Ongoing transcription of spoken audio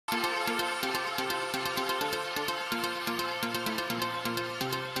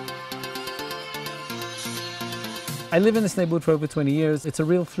I live in this neighborhood for over 20 years. It's a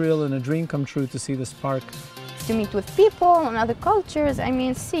real thrill and a dream come true to see this park. To meet with people and other cultures, I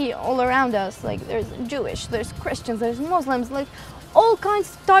mean, see all around us, like there's Jewish, there's Christians, there's Muslims, like all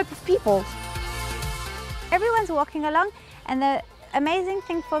kinds of type of people. Everyone's walking along, and the amazing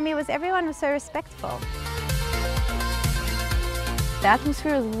thing for me was everyone was so respectful. The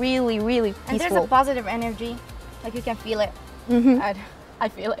atmosphere is really, really peaceful. And there's a positive energy, like you can feel it. I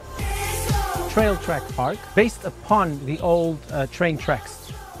feel it. Trail Track Park, based upon the old train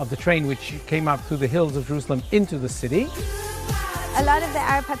tracks of the train which came up through the hills of Jerusalem into the city. A lot of the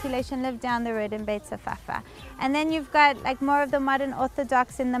Arab population lived down the road in Beit Safafa. And then you've got like more of the modern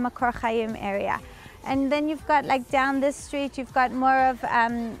Orthodox in the Makor Chaim area. And then you've got like down this street, you've got more of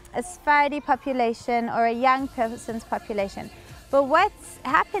a Sephardi population or a young person's population. But what's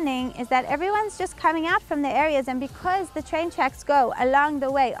happening is that everyone's just coming out from the areas, and because the train tracks go along the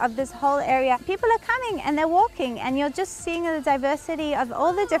way of this whole area, people are coming and they're walking, and you're just seeing the diversity of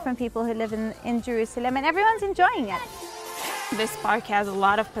all the different people who live in Jerusalem, and everyone's enjoying it. This park has a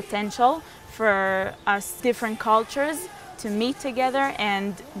lot of potential for us different cultures to meet together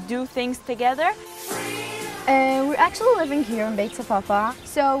and do things together. We're actually living here in Beit Safafa,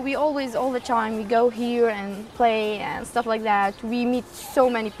 so we always, all the time, we go here and play and stuff like that. We meet so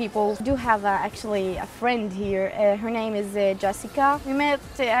many people. We do have actually a friend here. Her name is Jessica. We met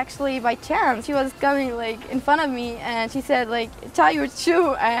actually by chance. She was coming like in front of me, and she said like, tie your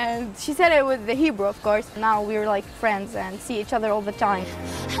shoe, and she said it with the Hebrew, of course. Now we're like friends and see each other all the time.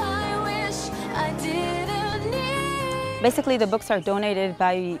 Basically, the books are donated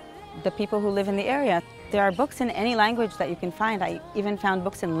by the people who live in the area. There are books in any language that you can find. I even found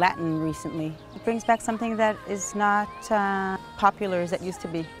books in Latin recently. It brings back something that is not popular as it used to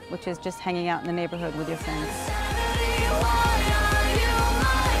be, which is just hanging out in the neighborhood with your friends.